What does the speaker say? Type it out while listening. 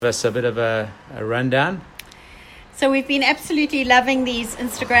us a bit of a rundown. So we've been absolutely loving these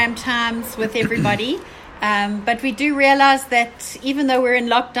Instagram times with everybody. But we do realize that even though we're in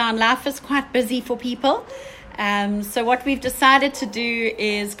lockdown, life is quite busy for people. So what we've decided to do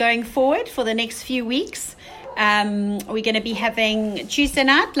is going forward for the next few weeks, we're going to be having Tuesday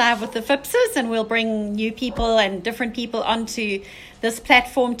night live with the Phippses, and we'll bring new people and different people onto this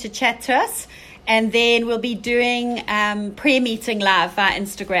platform to chat to us. And then we'll be doing prayer meeting live via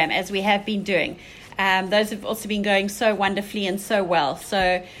Instagram, as we have been doing. Those have also been going so wonderfully and so well.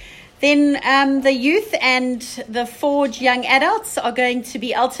 So then the youth and the Forge young adults are going to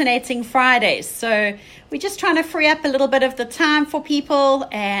be alternating Fridays. So we're just trying to free up a little bit of the time for people,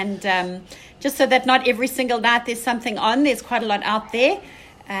 and just so that not every single night there's something on. There's quite a lot out there.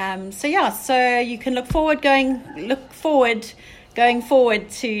 So you can look forward going forward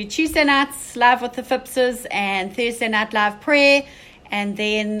to Tuesday nights live with the Phippses and Thursday night live prayer, and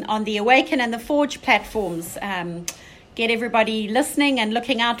then on the Awaken and the Forge platforms, get everybody listening and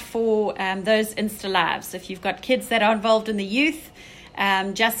looking out for those Insta lives. If you've got kids that are involved in the youth,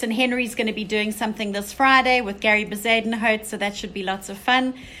 Justin Henry's going to be doing something this Friday with Gary Bezadenhout, so that should be lots of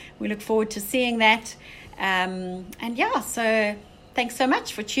fun. We look forward to seeing that. So thanks so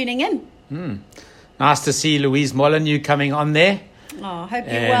much for tuning in. Nice to see Louise Molyneux coming on there. Oh, hope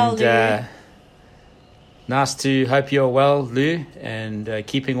you're well, Lou. Nice to hope you're well, Lou, and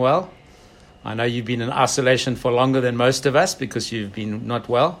keeping well. I know you've been in isolation for longer than most of us because you've been not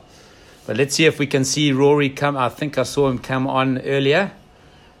well. But let's see if we can see Rory come. I think I saw him come on earlier.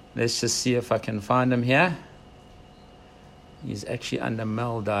 Let's just see if I can find him here. He's actually under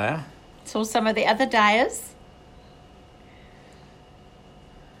Mel Dyer. Saw some of the other Dyers.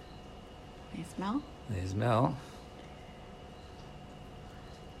 There's Mel.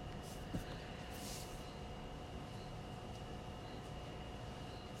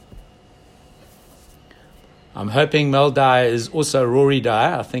 I'm hoping Mel Dyer is also Rory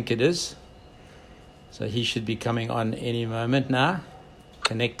Dyer. I think it is. So he should be coming on any moment now.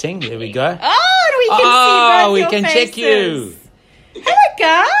 Connecting. There we go. Oh, we can see both your faces. Check you. Hello,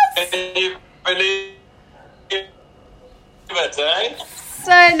 guys. Can you believe it, eh?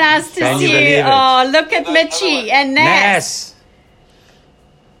 So nice to see you. Oh, look at Mitchie and Nas.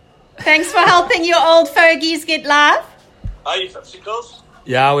 Thanks for helping your old fogies get live. Are you Phipsicles?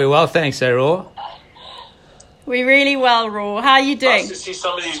 Yeah, we're well, thanks, Raw. We're really well, Raw. How are you doing? Nice to see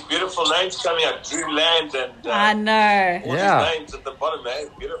some of these beautiful names coming up. Drew Land and I know. All these names at the bottom, eh?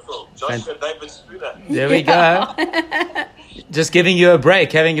 Beautiful. Joshua David Spooner. There we go. Just giving you a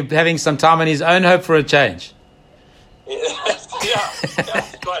break, having some time on his own, hope for a change. Yeah,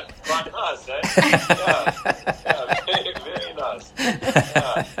 quite nice, eh? Very nice.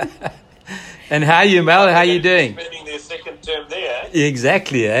 Yeah. And how are you, Mel? How are you doing? Spending their second term there, eh?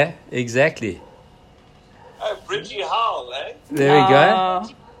 Exactly, eh? Exactly. Oh, Bridgie Howell, eh? There we go.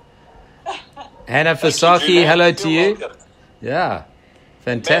 Hannah Fasaki, hello to you. Welcome. Yeah,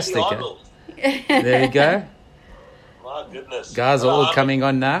 fantastic. There we go. My goodness. Guys are all coming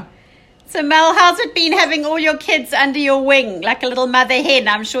on now. So, Mel, how's it been having all your kids under your wing, like a little mother hen?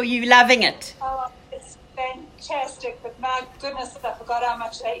 I'm sure you're loving it. Oh, it's fantastic, but my goodness, I forgot how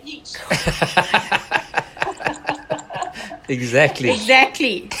much they eat. Exactly.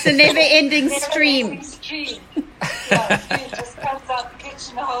 It's a never-ending stream. Yeah, food just comes out the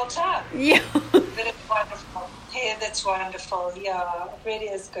kitchen the whole time. Yeah. But it's wonderful. Yeah, that's wonderful. Yeah, it really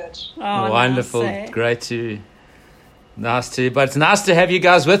is good. Oh, wonderful. Nice, But it's nice to have you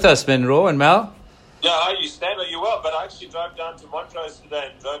guys with us, Ben, Raw and Mel. Yeah, how are you, Stan? Are you well? But I actually drove down to Montrose today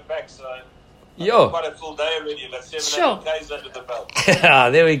and drove back, so quite a full day already. Like 700 Ks under the belt.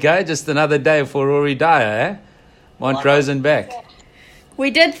 There we go. Just another day for Rory Dyer, eh? Montrose and back.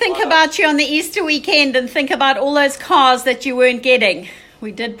 We did think about you on the Easter weekend and think about all those cars that you weren't getting.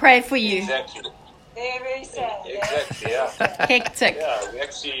 We did pray for you. Exactly. Very sad. Exactly, yeah. Hectic. Yeah,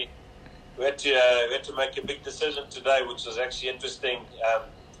 we had to make a big decision today, which was actually interesting. I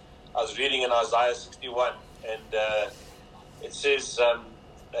was reading in Isaiah 61, and it says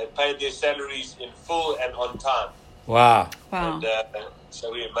they paid their salaries in full and on time. Wow. And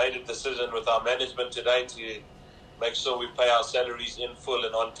so we made a decision with our management today to make sure we pay our salaries in full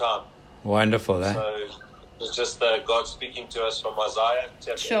and on time. Wonderful, eh? So it's just God speaking to us from Isaiah,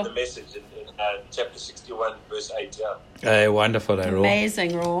 in the message in chapter 61, verse 8. Yeah. Hey, wonderful, eh, Raw?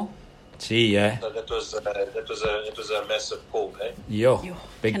 Amazing, Raw. Gee, yeah. So that was a massive call, eh?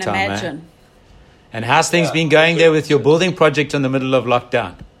 Big can time, imagine. Man. And how's things been going there with your building project in the middle of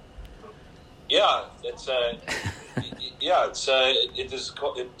lockdown? Yeah, it is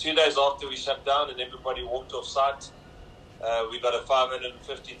 2 days after we shut down and everybody walked off site. We got a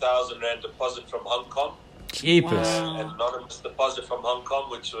 550,000 rand deposit from Hong Kong. Jeepers. An anonymous deposit from Hong Kong,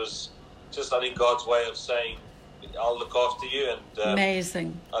 which was just, I think, God's way of saying, I'll look after you. And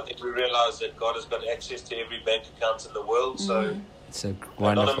amazing. I think we realize that God has got access to every bank account in the world. So it's a wonderful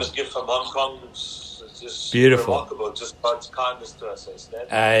anonymous gift from Hong Kong is just beautiful. Remarkable. Just God's kindness to us,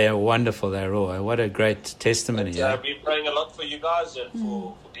 Stan. Wonderful, they're all. What a great testimony. We're praying a lot for you guys and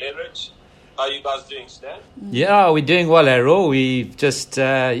for Glenridge. How are you guys doing, Stan? Yeah, we're doing well, Errol. We just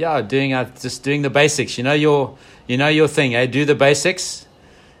doing the basics. You know your thing. Do the basics.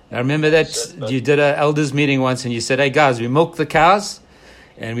 I remember that you did an elders meeting once, and you said, "Hey guys, we milk the cows,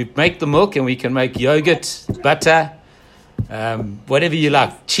 and we make the milk, and we can make yogurt, butter, whatever you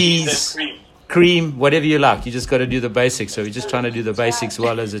like, cheese, cream, whatever you like. You just got to do the basics." So we're just trying to do the basics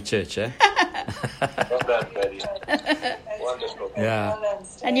well as a church, eh? Well done, buddy. Wonderful. Yeah.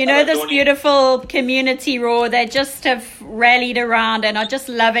 And you know this beautiful community, Raw, they just have rallied around and are just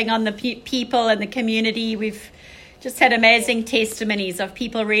loving on the people and the community. We've just had amazing testimonies of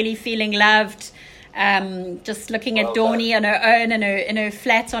people really feeling loved, just looking at Dawny on her own, in her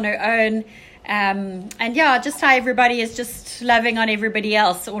flat on her own. And just how everybody is just loving on everybody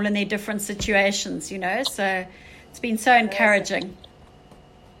else, all in their different situations, So it's been so encouraging.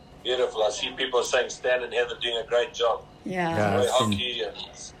 Beautiful. I see people saying Stan and Heather doing a great job. Yeah. Hockey, and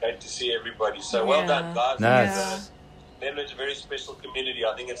it's great to see everybody. So well done, guys. Glenridge, a very special community.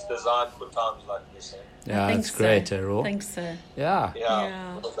 I think it's designed for times like this. Yeah, it's great, Raw. I think so. Yeah.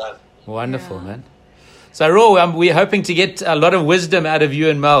 Well done. Wonderful, man. So, Raw, we're hoping to get a lot of wisdom out of you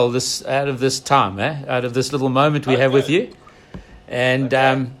and Mel out of this time, out of this little moment we have with you. And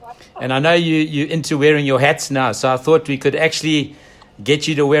and I know you're into wearing your hats now, so I thought we could actually get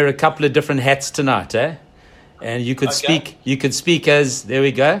you to wear a couple of different hats tonight, eh? And you could speak. You could speak as. There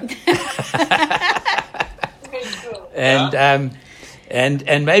we go.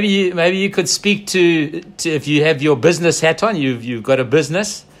 And maybe you could speak to if you have your business hat on. You've got a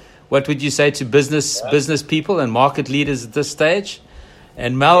business. What would you say to business people and market leaders at this stage?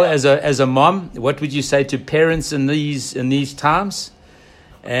 And Mel, as a mom, what would you say to parents in these times?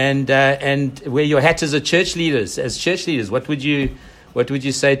 And where your hat as church leaders, what would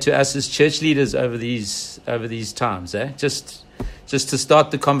you say to us as church leaders over these times? Just to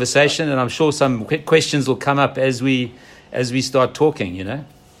start the conversation, and I'm sure some questions will come up as we start talking. Yeah,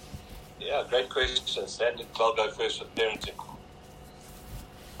 great questions. And I'll go first with parenting.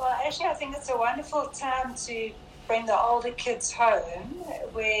 Well, actually, I think it's a wonderful time to bring the older kids home,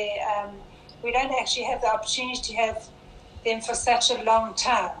 where we don't actually have the opportunity to have them for such a long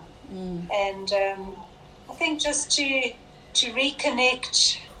time. And I think just to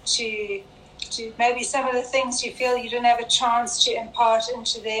reconnect to maybe some of the things you feel you didn't have a chance to impart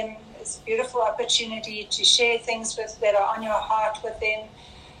into them. It's a beautiful opportunity to share things that are on your heart with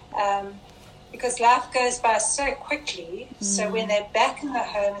them, because life goes by so quickly. So when they're back in the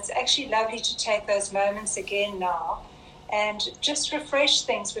home, it's actually lovely to take those moments again now and just refresh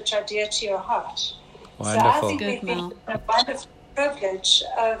things which are dear to your heart. Wonderful. So I think we've been a wonderful privilege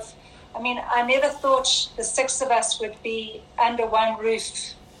of, I never thought the six of us would be under one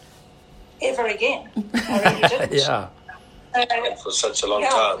roof ever again. I really didn't. Yeah. For such a long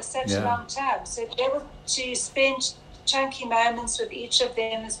time. For such a long time. So to be able to spend chunky moments with each of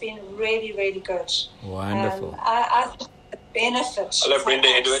them has been really, really good. Wonderful. I think the benefit. Hello, Brenda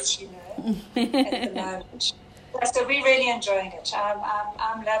Edwards. At the moment. So we're really enjoying it.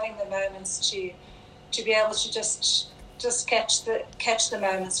 I'm loving the moments to be able to just catch the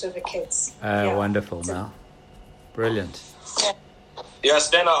moments with the kids. Wonderful, Mel. Brilliant. Yeah,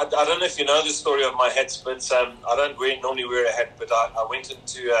 Stan, I don't know if you know the story of my hats, but I don't normally wear a hat, but I went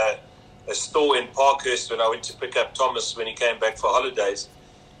into a store in Parkhurst when I went to pick up Thomas when he came back for holidays.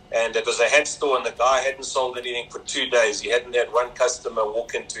 And it was a hat store, and the guy hadn't sold anything for 2 days. He hadn't had one customer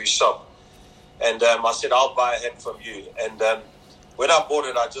walk into his shop. And I said, I'll buy a hat from you. And when I bought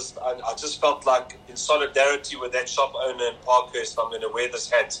it, I just felt like in solidarity with that shop owner in Parkhurst, I'm going to wear this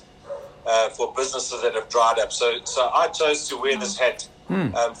hat for businesses that have dried up. So I chose to wear this hat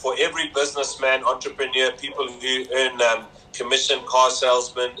for every businessman, entrepreneur, people who earn commission, car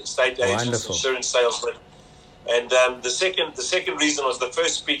salesmen, estate agents, Wonderful. Insurance salesmen. And the second reason was the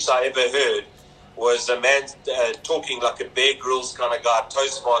first speech I ever heard was a man talking like a Bear Grylls kind of guy,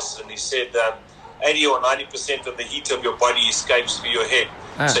 Toastmasters, and he said 80 or 90% of the heat of your body escapes through your head.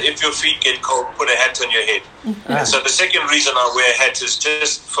 So if your feet get cold, put a hat on your head. And so the second reason I wear hats is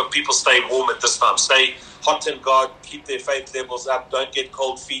just for people stay warm at this time. Stay hot in God, keep their faith levels up, don't get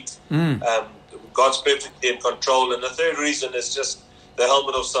cold feet. God's perfectly in control. And the third reason is just the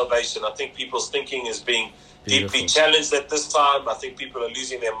helmet of salvation. I think people's thinking is being deeply challenged at this time. I think people are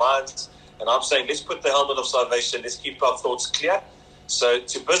losing their minds. And I'm saying, let's put the helmet of salvation. Let's keep our thoughts clear. So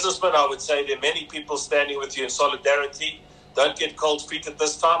to businessmen, I would say there are many people standing with you in solidarity. Don't get cold feet at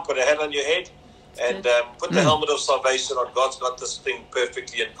this time. Put a hat on your head and put the helmet of salvation on. God's got this thing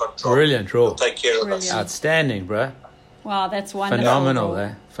perfectly in control. Brilliant, Raw. He'll take care of us. Outstanding, bro. Wow, that's wonderful.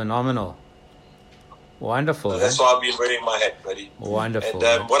 Phenomenal, phenomenal. Wonderful. So that's why I've been wearing my hat, buddy. Wonderful.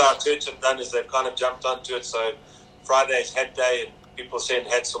 And what our church have done is they've kind of jumped onto it. So Friday is hat day and people send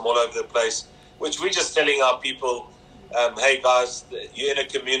hats from all over the place, which we're just telling our people, hey guys, you're in a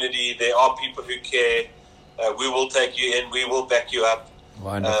community, there are people who care, we will take you in, we will back you up.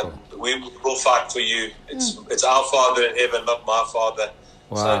 Wonderful. We will fight for you. It's our Father in heaven, not my Father.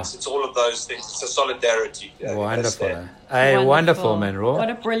 Wow. So it's all of those things. It's a solidarity. Wonderful. Hey, wonderful, man, Raw. What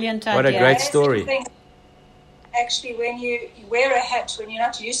a brilliant idea. What a great story. Actually, when you wear a hat, when you're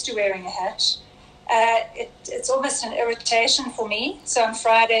not used to wearing a hat, it's almost an irritation for me. So on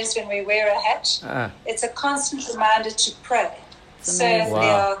Fridays when we wear a hat, it's a constant reminder to pray. So there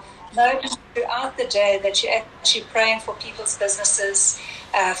are moments throughout the day that you're actually praying for people's businesses,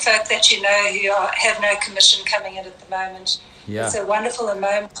 folk that you know who have no commission coming in at the moment. Yeah. It's a wonderful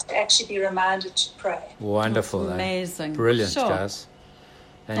moment to actually be reminded to pray. Wonderful. Amazing. Brilliant, guys.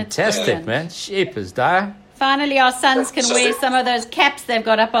 Fantastic, man. Sheepers, Dyer. Finally, our sons can wear some of those caps they've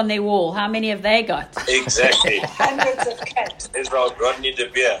got up on their wall. How many have they got? Exactly. Hundreds of caps. There's Rodney De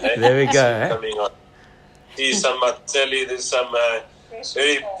Beer. Hey? There we go. Coming on. There's some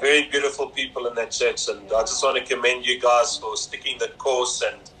very, very beautiful people in that church. And I just want to commend you guys for sticking the course.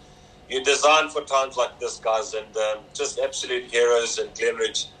 And you're designed for times like this, guys. And just absolute heroes in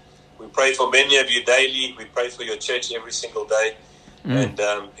Glenridge. We pray for many of you daily. We pray for your church every single day. And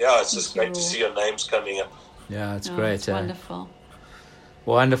it's just great to see your names coming up. Yeah, it's great. It's wonderful.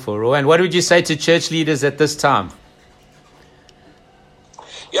 Wonderful, Roy. And what would you say to church leaders at this time?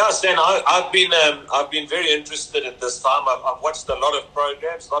 Yeah, Stan, I've been very interested at this time. I've watched a lot of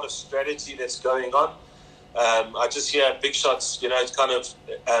programs, a lot of strategy that's going on. I just hear big shots, it's kind of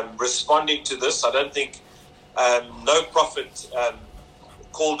responding to this. I don't think no prophet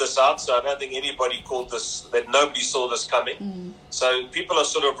called this out, so I don't think anybody called this, that nobody saw this coming. So people are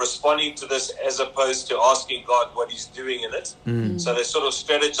sort of responding to this as opposed to asking God what he's doing in it. So they're sort of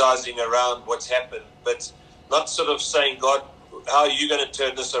strategizing around what's happened, but not sort of saying, God, how are you going to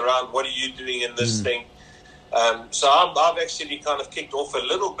turn this around? What are you doing in this thing? So I've actually kind of kicked off a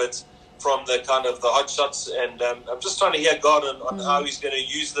little bit from the kind of the hot shots, and I'm just trying to hear God on how he's going to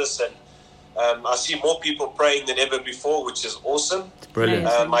use this. And I see more people praying than ever before, which is awesome. It's brilliant.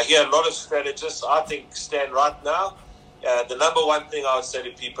 I hear a lot of strategists. I think, Stan, right now, the number one thing I would say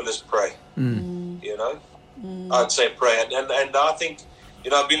to people is pray. I'd say pray. And I think,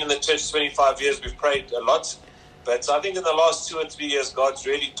 I've been in the church 25 years. We've prayed a lot. But I think in the last 2 or 3 years, God's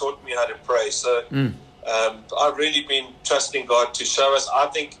really taught me how to pray. So I've really been trusting God to show us. I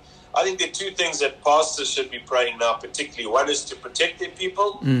think there are two things that pastors should be praying now, particularly. One is to protect their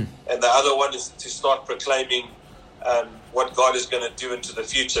people, and the other one is to start proclaiming what God is going to do into the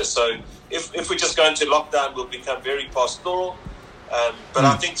future. So if we just go into lockdown, we'll become very pastoral. But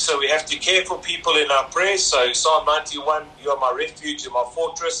I think so we have to care for people in our prayers. So Psalm 91, you are my refuge, you're my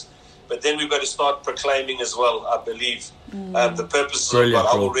fortress. But then we've got to start proclaiming as well, I believe, the purposes of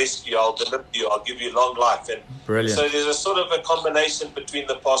God. I will rescue you, I'll deliver you, I'll give you long life. And so there's a sort of a combination between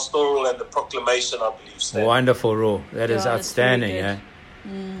the pastoral and the proclamation, I believe. Stan. Wonderful, Ro. That is outstanding.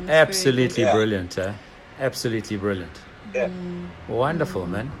 Absolutely brilliant. Absolutely brilliant. Yeah. Wonderful,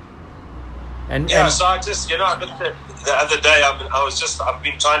 man. So I just, I looked at the other day, I've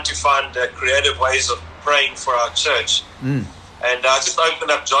been trying to find creative ways of praying for our church. And I just opened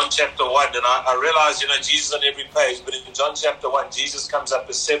up John chapter 1, and I realized, Jesus on every page, but in John chapter 1, Jesus comes up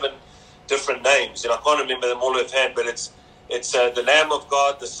with 7 different names. I can't remember them all offhand, but it's the Lamb of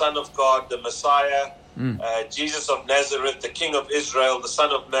God, the Son of God, the Messiah, Jesus of Nazareth, the King of Israel, the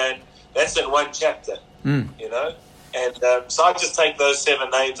Son of Man. That's in one chapter, And so I just take those 7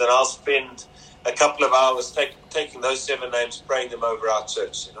 names, and I'll spend a couple of hours taking those 7 names, praying them over our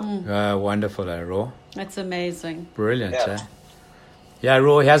church. Wonderful, Ro. That's amazing. Brilliant. Yeah,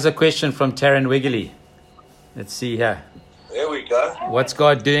 Roy has a question from Taryn Wiggly. Let's see here. There we go. What's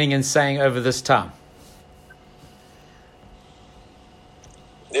God doing and saying over this time?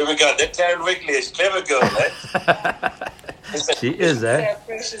 There we go. That Taryn Wiggly is a clever girl, eh? She is, eh?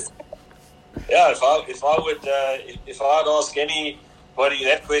 Yeah, if I'd ask anybody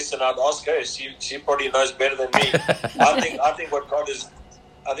that question, I'd ask her. She probably knows better than me. I think what God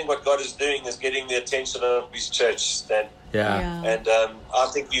what God is doing is getting the attention of His church, Stan. Yeah. And I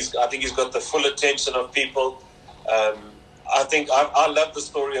think He's got the full attention of people. I think I love the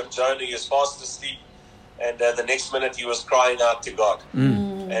story of Jonah. He was fast asleep, and the next minute he was crying out to God,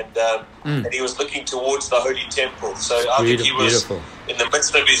 and he was looking towards the holy temple. So I think he was in the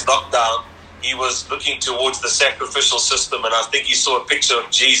midst of his lockdown. He was looking towards the sacrificial system, and I think he saw a picture of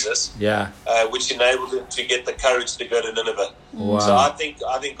Jesus, which enabled him to get the courage to go to Nineveh. Wow. So I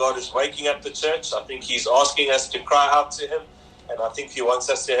think God is waking up the church. I think He's asking us to cry out to Him, and I think He wants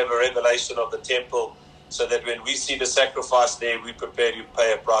us to have a revelation of the temple, so that when we see the sacrifice there, we prepare to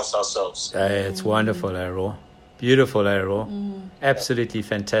pay a price ourselves. It's wonderful, Rory. Beautiful, Rory. Absolutely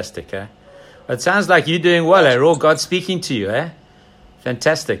fantastic, eh? It sounds like you're doing well, Rory. God's speaking to you, eh?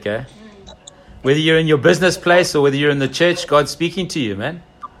 Fantastic, eh? Whether you're in your business place or whether you're in the church, God's speaking to you, man.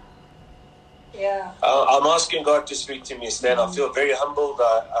 Yeah. I'm asking God to speak to me, Stan. I feel very humbled.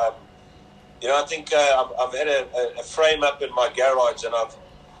 I think I've had a frame up in my garage, and I've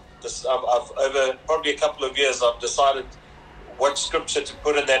over probably a couple of years, I've decided what scripture to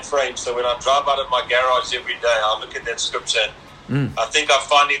put in that frame. So when I drive out of my garage every day, I look at that scripture. I think I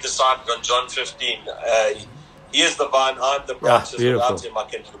finally decided on John 15. He is the vine, I'm the branches. Without Him, I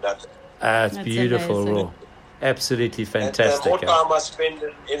can do nothing. It's beautiful, Rory. Absolutely fantastic. And the more time I spend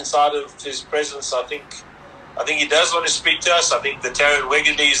inside of His presence, I think He does want to speak to us. I think the Taryn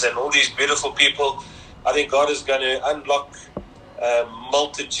Wegerleys and all these beautiful people, I think God is going to unlock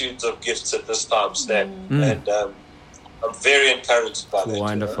multitudes of gifts at this time, Stan. And I'm very encouraged by that.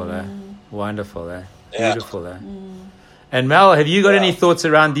 Wonderful, eh? Wonderful, eh? Beautiful, eh? And Mel, have you got any thoughts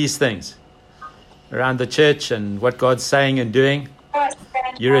around these things? Around the church and what God's saying and doing?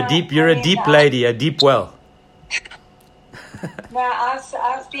 You're a deep lady, a deep well. No,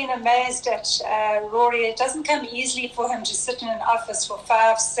 I've been amazed at Rory. It doesn't come easily for him to sit in an office for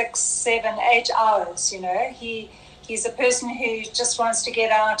 5, 6, 7, 8 hours. You know, he's a person who just wants to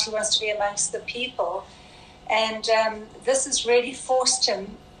get out. He wants to be amongst the people, and this has really forced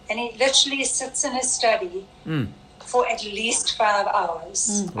him. And he literally sits in his study for at least 5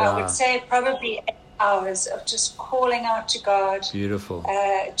 hours. Wow. I would say probably 8 hours of just calling out to God. Beautiful.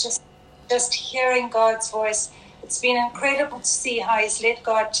 Just hearing God's voice. It's been incredible to see how he's let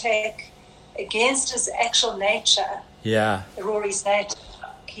God take against his actual nature. Yeah. Rory's nature.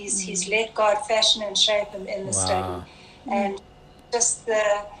 He's let God fashion and shape him in the study. And just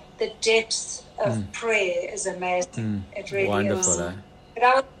the depth of prayer is amazing. It really wonderful, is. Eh? But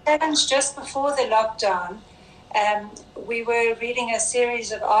I was challenged just before the lockdown. We were reading a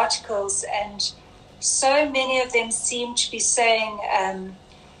series of articles, and so many of them seemed to be saying,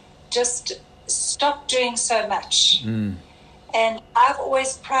 just stop doing so much. And I've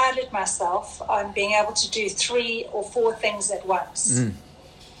always prided myself on being able to do 3 or 4 things at once.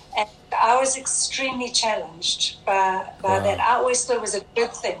 And I was extremely challenged by that. I always thought it was a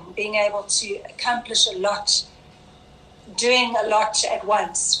good thing, being able to accomplish a lot, doing a lot at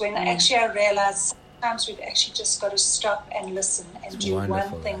once, when actually I realized sometimes we've actually just got to stop and listen and do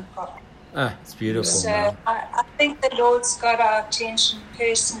one thing properly. It's beautiful. So I think the Lord's got our attention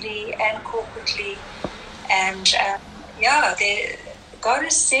personally and corporately. And God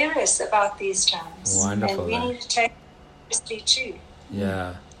is serious about these times. Wonderful. And we need to take it seriously too.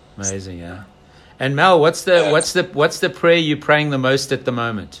 Yeah, amazing, yeah. And Mel, what's the prayer you're praying the most at the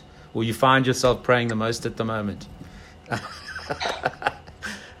moment? Or you find yourself praying the most at the moment?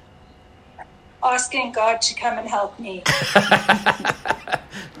 Asking God to come and help me.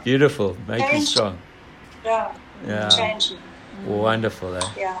 Beautiful. Make you strong. Yeah. Change me. Wonderful, eh?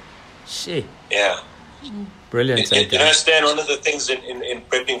 Yeah. Shit. Yeah. Brilliant. Stan, one of the things in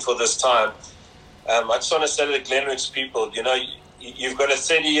prepping for this time, I just want to say to the Glenridge people, you've got a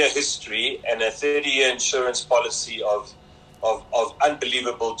 30-year history and a 30-year insurance policy of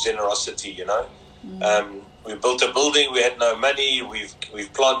unbelievable generosity, We built a building, we had no money.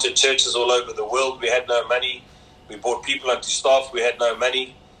 We've planted churches all over the world, we had no money. We brought people onto staff, we had no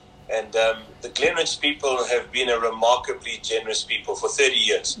money. And the Glenridge people have been a remarkably generous people for 30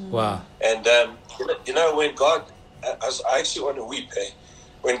 years. Wow. And, when God, I actually want to weep,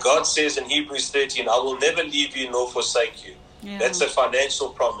 when God says in Hebrews 13, I will never leave you nor forsake you. Yeah. That's a financial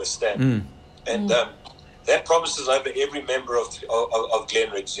promise, Stan. And that promise is over every member of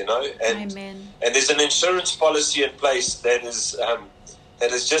Glenridge, And, Amen. And there's an insurance policy in place that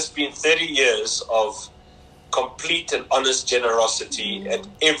has just been 30 years of complete and honest generosity at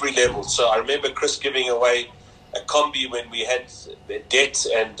every level. So I remember Chris giving away a combi when we had debt,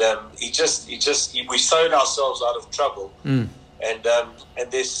 and we sowed ourselves out of trouble.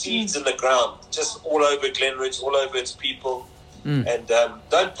 And there's seeds in the ground just all over Glenridge, all over its people. And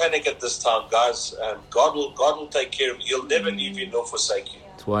don't panic at this time, guys. God will take care of you. He'll never leave you nor forsake you.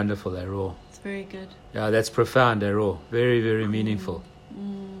 It's wonderful, Rory. It's very good. Yeah, that's profound, Rory. Very, very meaningful.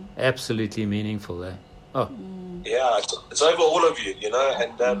 Absolutely meaningful, eh? Oh. Yeah, it's over all of you, and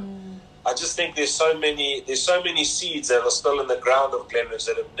I just think there's so many seeds that are still in the ground of Glenridge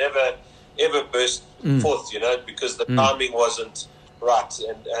that have never ever burst forth, because the timing wasn't right.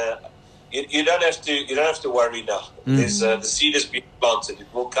 And you don't have to worry now. There's the seed has been planted; it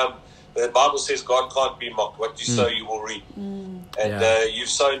will come. The Bible says God can't be mocked. What you sow, you will reap. And you've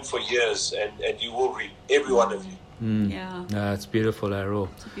sown for years, and you will reap, every one of you. Yeah. No, it's beautiful, Rory.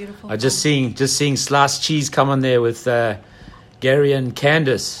 It's a beautiful. I just seeing sliced cheese come on there with Gary and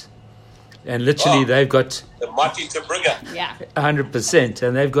Candace, and literally they've got the mighty to bring it. Yeah. 100%,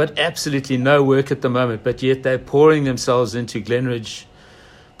 and they've got absolutely no work at the moment, but yet they're pouring themselves into Glenridge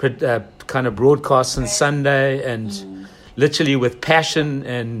kind of broadcasts on Sunday, and literally with passion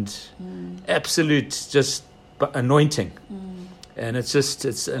and absolute just anointing. And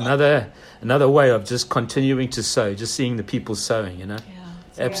it's another way of just continuing to sow, just seeing the people sowing, Yeah,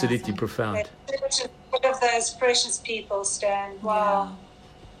 absolutely profound. One of those precious people, Stan. Wow.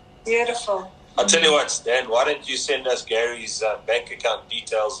 Beautiful. I'll tell you what, Stan, why don't you send us Gary's bank account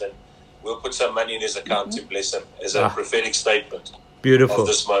details, and we'll put some money in his account to bless him as a prophetic statement Beautiful. of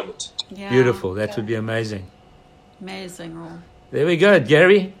this moment. Yeah. Beautiful. That would be amazing. Amazing, Rory. There we go,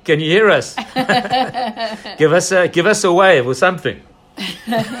 Gary. Can you hear us? give us a wave or something.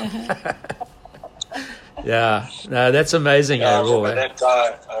 Yeah, no, that's amazing. I remember that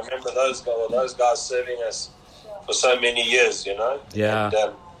guy. I remember those guys serving us for so many years. Yeah.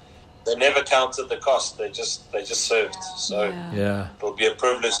 And, they never counted the cost. They just served. So yeah, it'll be a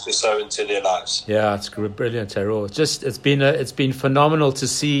privilege to sow into their lives. Yeah, it's brilliant, Rory. It's been phenomenal to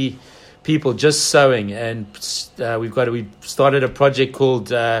see people just sowing, and we started a project called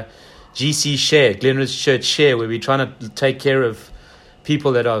GC Share, Glenridge Church Share, where we're trying to take care of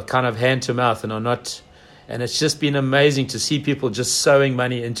people that are kind of hand to mouth and are not, and it's just been amazing to see people just sowing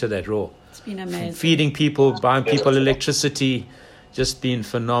money into that, Rory. It's been amazing. Feeding people, buying people electricity, just been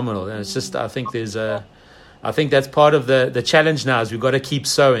phenomenal. And it's just, I think that's part of the challenge now, is we've got to keep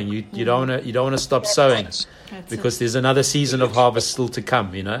sowing. You don't want to stop sowing, because there's another season of harvest still to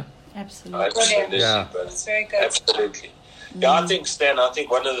come, Absolutely. Yeah. That's very good. Absolutely. Yeah, I think, Stan,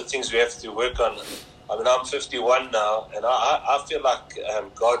 one of the things we have to work on, I'm 51 now, and I feel like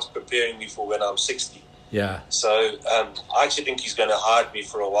God's preparing me for when I'm 60. Yeah. So I actually think he's going to hide me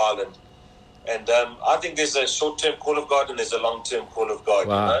for a while, and I think there's a short-term call of God and there's a long-term call of God.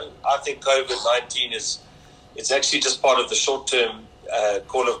 Wow. I think COVID-19 it's actually just part of the short-term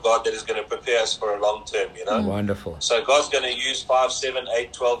call of God that is going to prepare us for a long-term. Wonderful. So God's going to use 5, 7,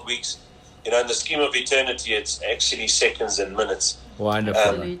 8, 12 weeks. In the scheme of eternity, it's actually seconds and minutes. Wonderful.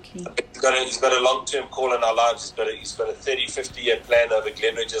 Absolutely. He's got a long-term call in our lives. He's got a 30, 50-year plan over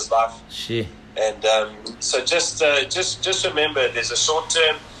Glenridge's life. And so just remember, there's a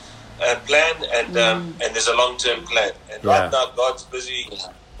short-term plan and there's a long-term plan. And right now, God's busy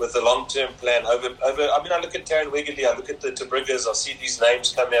with the long-term plan. I look at Taryn Wiggly, I look at the Tabriggers, I see these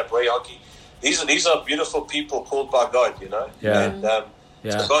names coming up, Roy Hockey. These are beautiful people called by God, Yeah.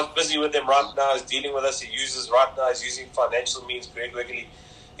 And so God's busy with them right now. He's dealing with us. He's using financial means, Greg Wiggly.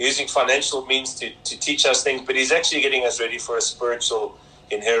 He's using financial means to teach us things, but he's actually getting us ready for a spiritual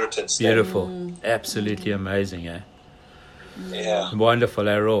inheritance. Beautiful. Absolutely amazing, eh? Yeah. Wonderful,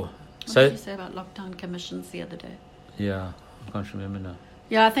 Rory. What did you say about lockdown commissions the other day? Yeah, I can't remember now.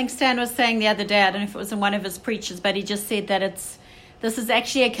 Yeah, I think Stan was saying the other day, I don't know if it was in one of his preachers, but he just said that this is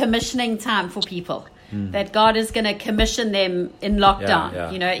actually a commissioning time for people. That God is going to commission them in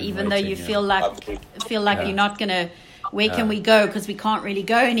lockdown, even though you feel like you're not going to, where can we go? Because we can't really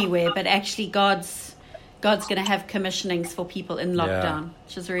go anywhere, but actually God's going to have commissionings for people in lockdown,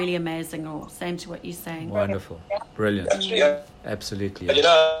 which is really amazing, or same to what you're saying. Wonderful. Brilliant. Yeah. Absolutely.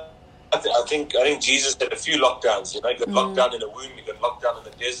 I think Jesus had a few lockdowns. You got lockdown in a womb, you got lockdown in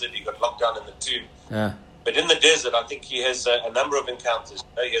the desert, you got lockdown in the tomb. Yeah. But in the desert, I think he has a number of encounters.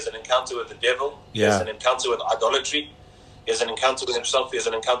 He has an encounter with the devil. He has an encounter with idolatry. He has an encounter with himself. He has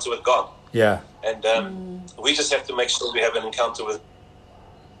an encounter with God. Yeah. And we just have to make sure we have an encounter with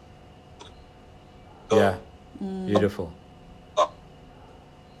God. Yeah. Beautiful.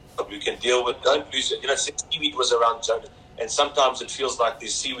 We can deal with, don't lose it. Seaweed was around Jonah. And sometimes it feels like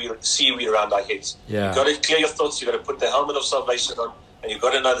there's seaweed around our heads. Yeah. You've got to clear your thoughts. You've got to put the helmet of salvation on. And you've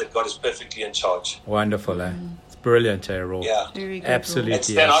got to know that God is perfectly in charge. Wonderful, eh? It's brilliant, Rory. Yeah. Very good. Absolutely. And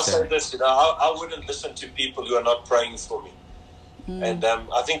Stan, I'll say this, I wouldn't listen to people who are not praying for me. And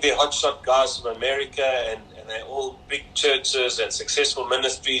I think they're hotshot guys from America, and they're all big churches and successful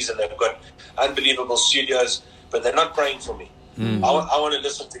ministries, and they've got unbelievable studios, but they're not praying for me. I want to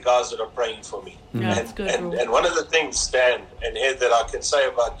listen to guys that are praying for me. And one of the things, Stan and Ed, that I can say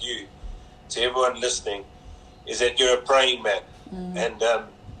about you to everyone listening is that you're a praying man. And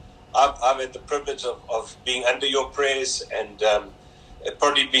I've had the privilege of being under your prayers, and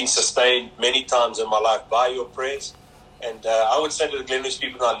probably been sustained many times in my life by your prayers. And I would say to the Glenridge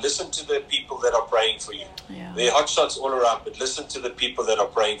people now, listen to the people that are praying for you. There are hotshots all around, but listen to the people that are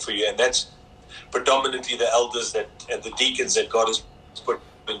praying for you. And that's predominantly the elders and the deacons that God has put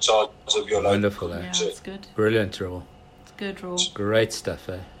in charge of your life. Wonderful, eh? That's good. Brilliant, Raw. It's good, Raw. Great stuff,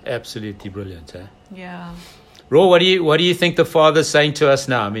 eh? Absolutely brilliant, eh? Yeah. Raw, what do you think the Father's saying to us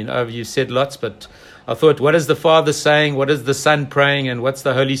now? I mean, you've said lots, but I thought, what is the Father saying? What is the Son praying? And what's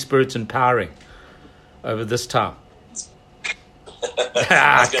the Holy Spirit empowering over this time?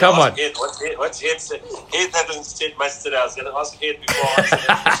 Come on. Ed, what's Ed said? Ed hasn't said much today. I was going to ask Ed before I answer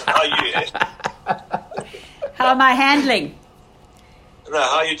that question. How are you, Ed? How am I handling? No,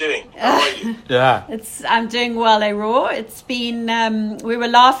 how are you doing? How are you? I'm doing well, Raw. It's been, we were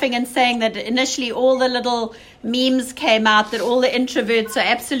laughing and saying that initially all the little memes came out that all the introverts are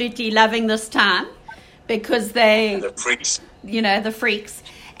absolutely loving this time because the freaks. The freaks.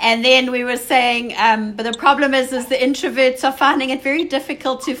 And then we were saying, but the problem is the introverts are finding it very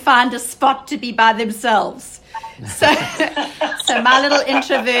difficult to find a spot to be by themselves. So my little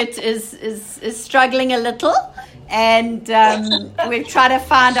introvert is struggling a little, and we've tried to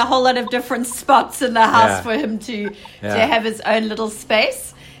find a whole lot of different spots in the house for him to have his own little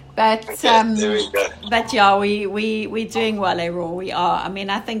space. But there we go. But yeah, we're doing well, Raw. We are. I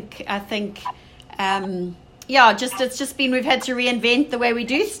mean, I think. It's just been, we've had to reinvent the way we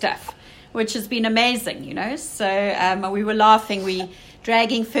do stuff, which has been amazing, So we were laughing, we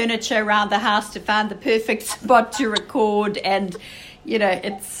dragging furniture around the house to find the perfect spot to record, and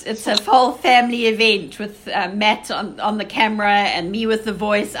it's a whole family event with Matt on the camera and me with the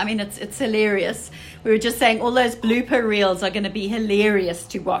voice. I mean, it's hilarious. We were just saying all those blooper reels are going to be hilarious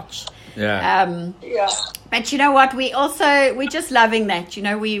to watch. But you know what? We're just loving that.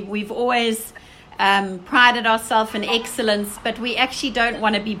 We've always prided ourselves in excellence, but we actually don't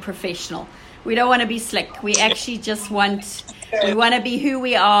want to be professional. We don't want to be slick. We actually just want to be who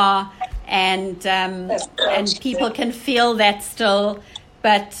we are, and people can feel that still,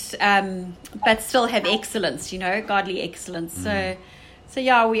 but still have excellence, godly excellence. So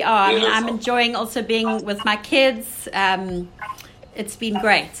yeah, we are. I mean, I'm enjoying also being with my kids. It's been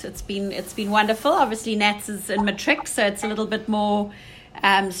great. It's been wonderful. Obviously, Nats is in matric, so it's a little bit more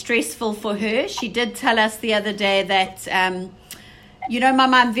stressful for her. She did tell us the other day that,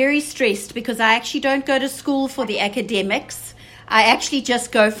 Mama, I'm very stressed because I actually don't go to school for the academics. I actually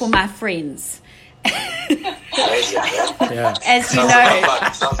just go for my friends. As you know.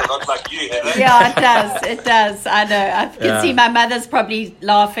 Sounds a lot like you, Heather. Yeah, it does. I know. I can see my mother's probably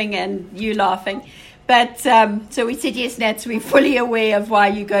laughing and you laughing. But so we said, yes, Nats, we're fully aware of why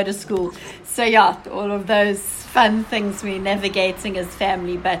you go to school. So yeah, all of those fun things we're navigating as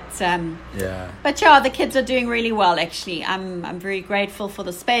family, but the kids are doing really well. Actually, I'm very grateful for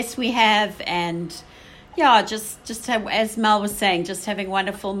the space we have, and just have, as Mel was saying, just having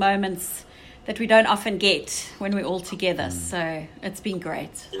wonderful moments that we don't often get when we're all together. So it's been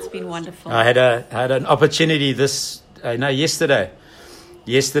great. It's been wonderful. I had an opportunity yesterday.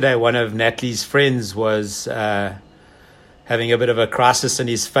 Yesterday, one of Natalie's friends was having a bit of a crisis in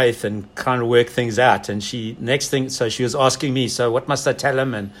his faith and kind of work things out. And she was asking me, so what must I tell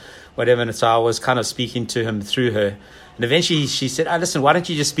him and whatever. And so I was kind of speaking to him through her. And eventually she said, listen, why don't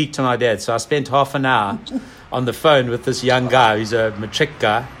you just speak to my dad? So I spent half an hour on the phone with this young guy who's a matric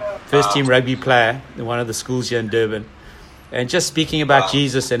guy, first team rugby player in one of the schools here in Durban. And just speaking about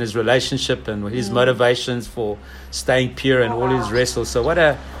Jesus and his relationship and his motivations for staying pure and all his wrestles. So what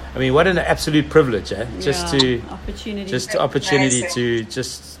an absolute privilege, eh? Opportunity to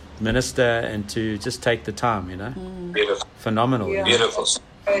just minister and to just take the time, Beautiful. Phenomenal. Yeah. Beautiful.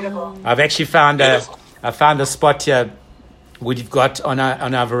 I've actually found a spot here. We've got on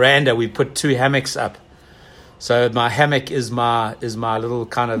our veranda. We put 2 hammocks up. So my hammock is my little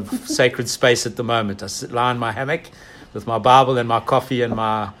kind of sacred space at the moment. I lie on my hammock with my Bible and my coffee and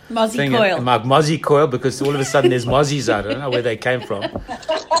my mozzie coil. And my mozzie coil, because all of a sudden there's mozzies out. I don't know where they came from.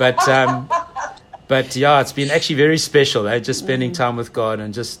 But yeah, it's been actually very special, just spending time with God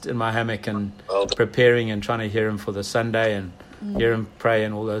and just in my hammock and preparing and trying to hear him for the Sunday and hear him pray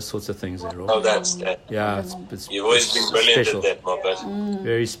and all those sorts of things. That's that. Yeah, it's You've always been brilliant special. at that, my bud.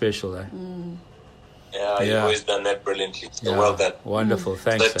 Very special, Yeah, Yeah, you've always done that brilliantly. So well done. Wonderful.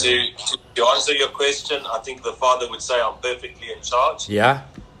 Thanks. So to answer your question, I think the Father would say, I'm perfectly in charge. Yeah.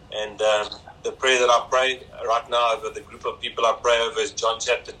 And the prayer that I pray right now over the group of people I pray over is John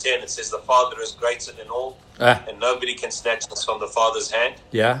chapter 10. It says, the Father is greater than all, and nobody can snatch us from the Father's hand.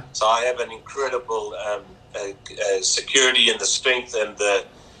 Yeah. So I have an incredible security and the strength and the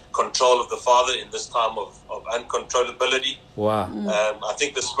control of the Father in this time of uncontrollability. Wow. I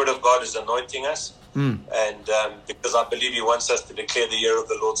think the Spirit of God is anointing us. And because I believe He wants us to declare the year of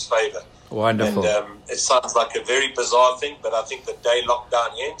the Lord's favour. Wonderful. And it sounds like a very bizarre thing, but I think the day lockdown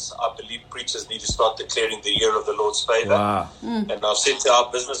ends, I believe preachers need to start declaring the year of the Lord's favour. Wow. And I've said to our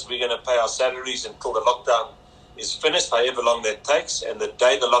business, we're going to pay our salaries until the lockdown is finished, however long that takes. And the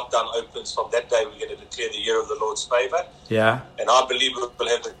day the lockdown opens, from that day, we're going to declare the year of the Lord's favour. Yeah. And I believe we'll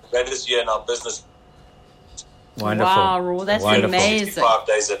have the greatest year in our business. Wonderful. Wow, Raw, that's amazing. 65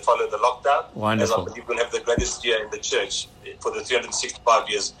 days that follow the lockdown. Wonderful. As I believe we'll have the greatest year in the church for the 365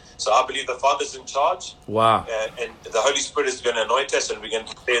 years. So I believe the Father's in charge. Wow. And the Holy Spirit is going to anoint us, and we're going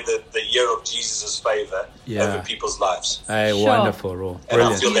to declare the year of Jesus' favour over people's lives. Hey, wonderful, Raw. And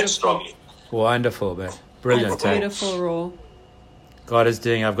Brilliant. I feel that strongly. Wonderful, man. Brilliant. That's beautiful, Raw. God is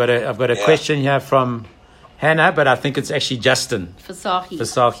doing. I've got a question here from Hannah, but I think it's actually Justin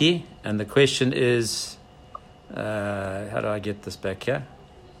Fasahi. And the question is, how do I get this back here?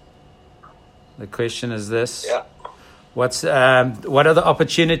 The question is this. Yeah. What are the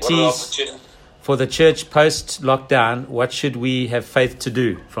opportunities for the church post lockdown? What should we have faith to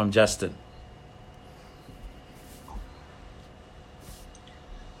do? From Justin.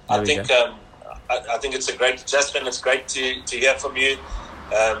 I think it's a great, Justin, it's great to hear from you.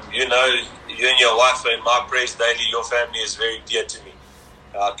 You and your wife are in my prayers daily. Your family is very dear to me.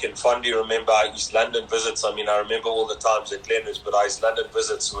 I can fondly remember our East London visits. I mean, I remember all the times at Glenridge, but our East London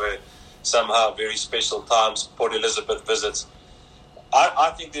visits were somehow very special times. Port Elizabeth visits.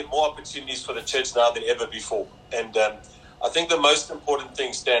 I think there are more opportunities for the church now than ever before. And I think the most important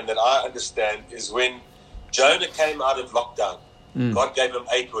thing, Stan, that I understand is when Jonah came out of lockdown, God gave him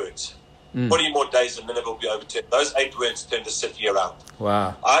 8 words. 40 more days and Nineveh will be overturned. Those 8 words turned the city around.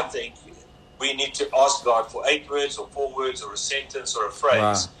 Wow. I think we need to ask God for 8 words or 4 words or a sentence or a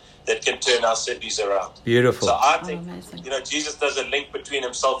phrase that can turn our cities around. Beautiful. So I think, Jesus does a link between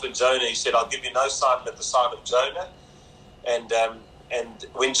himself and Jonah. He said, I'll give you no sign but the sign of Jonah. And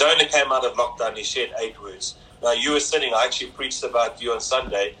when Jonah came out of lockdown, he shared 8 words. Now, you were sitting, I actually preached about you on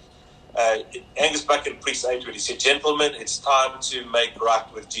Sunday. Angus Buchan preached 8 words. He said, gentlemen, it's time to make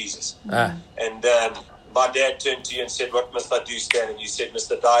right with Jesus. And my dad turned to you and said, what must I do, Stan? And you said,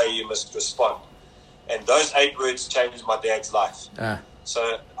 Mr. Dyer, you must respond. And those 8 words changed my dad's life.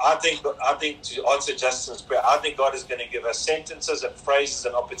 So I think to answer Justin's prayer, I think God is going to give us sentences and phrases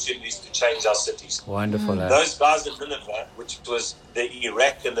and opportunities to change our cities. Wonderful. Those guys in Nineveh, which was the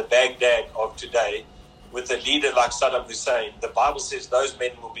Iraq and the Baghdad of today, with a leader like Saddam Hussein, the Bible says those men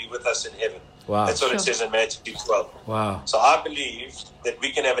will be with us in heaven. Wow. That's what it says in Matthew 12. Wow. So I believe that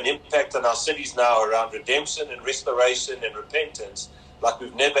we can have an impact on our cities now around redemption and restoration and repentance like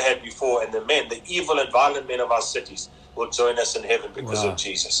we've never had before. And the evil and violent men of our cities will join us in heaven because of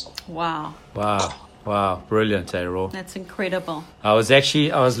Jesus. Wow. Brilliant, Raw. That's incredible. I was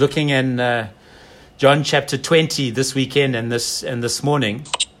looking in John chapter 20 this weekend and this morning,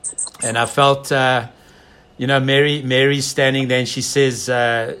 and I felt Mary's standing there, and she says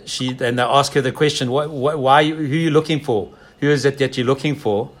and they ask her the question, who are you looking for? Who is it that you're looking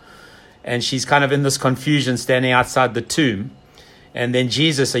for? And she's kind of in this confusion, standing outside the tomb. And then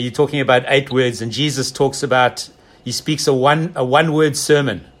Jesus, are you talking about 8 words? And Jesus talks about, he speaks a one word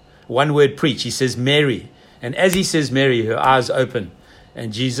sermon, 1 word preach. He says Mary, and as he says Mary, her eyes open,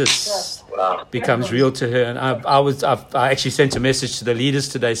 and Jesus becomes real to her. And I actually sent a message to the leaders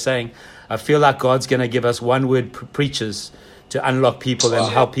today saying, I feel like God's going to give us 1 word preachers to unlock people and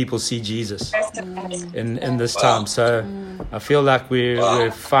help people see Jesus in this time. So I feel like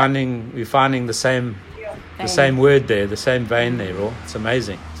we're finding the same word there, the same vein there. Raw. It's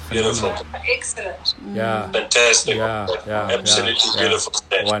amazing. It's beautiful. Excellent. Yeah. Fantastic. Yeah. Absolutely beautiful.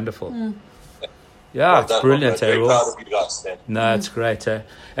 Wonderful. Yeah, it's brilliant. Very proud of you guys, man. No, it's great.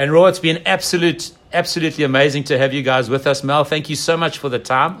 And Raw, it's been absolutely amazing to have you guys with us. Mel, thank you so much for the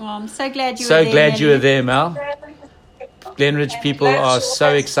time. Well, I'm so glad you were there. So glad you were there, Mel. Glenridge people are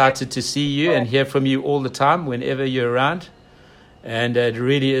so excited to see you and hear from you all the time whenever you're around. And it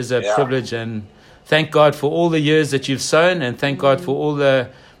really is a privilege. And thank God for all the years that you've sown, and thank God for all the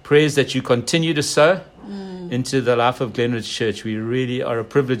prayers that you continue to sow. into the life of Glenridge Church. We really are a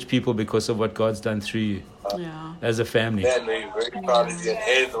privileged people because of what God's done through you as a family. Man, we're very proud of you.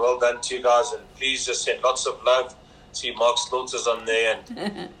 And well done to you guys. And please just send lots of love. See Mark Slaughter's on there.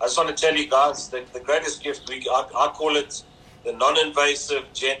 And I just want to tell you guys that the greatest gift, I call it the non-invasive,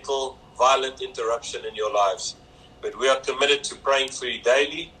 gentle, violent interruption in your lives. But we are committed to praying for you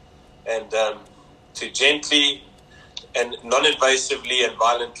daily and to gently and non-invasively and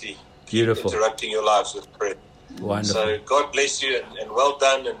violently interrupting your lives with prayer. Wonderful. So God bless you and well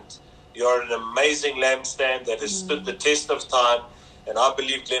done. And you're an amazing lampstand that has stood the test of time. And I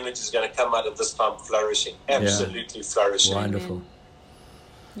believe Glenridge is going to come out of this time flourishing. Absolutely flourishing. Wonderful.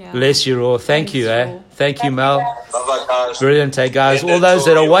 Bless you all. Thank you, Thank you, Mel. Bye-bye, guys. Brilliant, guys. All those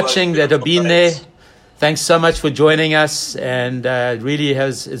that are watching, that have been there, thanks so much for joining us. And really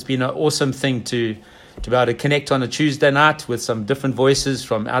it's been an awesome thing to be able to connect on a Tuesday night with some different voices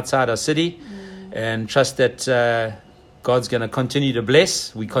from outside our city. And trust that God's going to continue to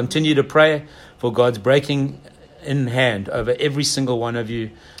bless. We continue to pray for God's breaking in hand over every single one of you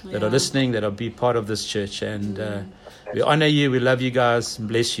that are listening, that are be part of this church. And we honor you. We love you guys. And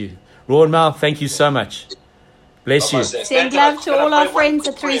bless you. Rory and Mel, thank you so much. Bless you. Send love to all our friends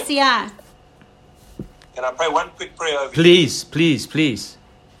at 3CI. Can I pray one quick prayer over Please, please, please.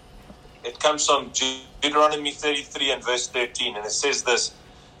 It comes from Deuteronomy 33 and verse 13, and it says this: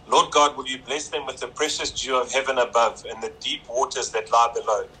 Lord God, will you bless them with the precious dew of heaven above and the deep waters that lie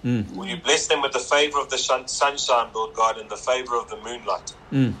below? Will you bless them with the favour of the sunshine, Lord God, and the favour of the moonlight?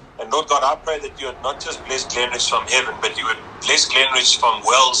 And Lord God, I pray that you would not just bless Glenridge from heaven, but you would bless Glenridge from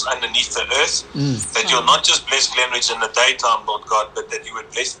wells underneath the earth. That you'll not just bless Glenridge in the daytime, Lord God, but that you would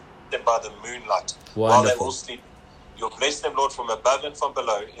bless them by the moonlight while they all sleep. You'll bless them, Lord, from above and from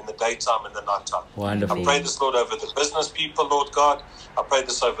below, in the daytime and the nighttime. Wonderful. I pray this, Lord, over the business people, Lord God. I pray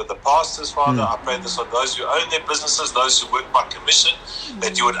this over the pastors, Father. I pray this on those who own their businesses, those who work by commission,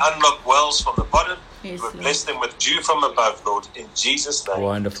 that you would unlock wells from the bottom. You would bless them with dew from above, Lord, in Jesus' name.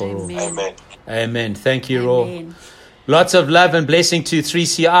 Wonderful. Amen. Amen. Thank you, Rory. Lots of love and blessing to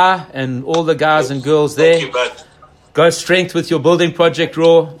 3CI and all the guys and girls there. Thank you, bud. God's strength with your building project,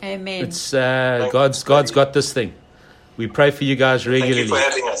 Rory. Amen. It's God's got this thing. We pray for you guys regularly.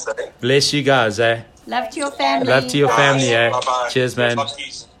 Thank you for having us. Bless you guys, Love to your family. Love to your family, Bye-bye. Cheers, man.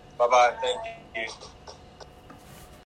 Bye-bye. Thank you.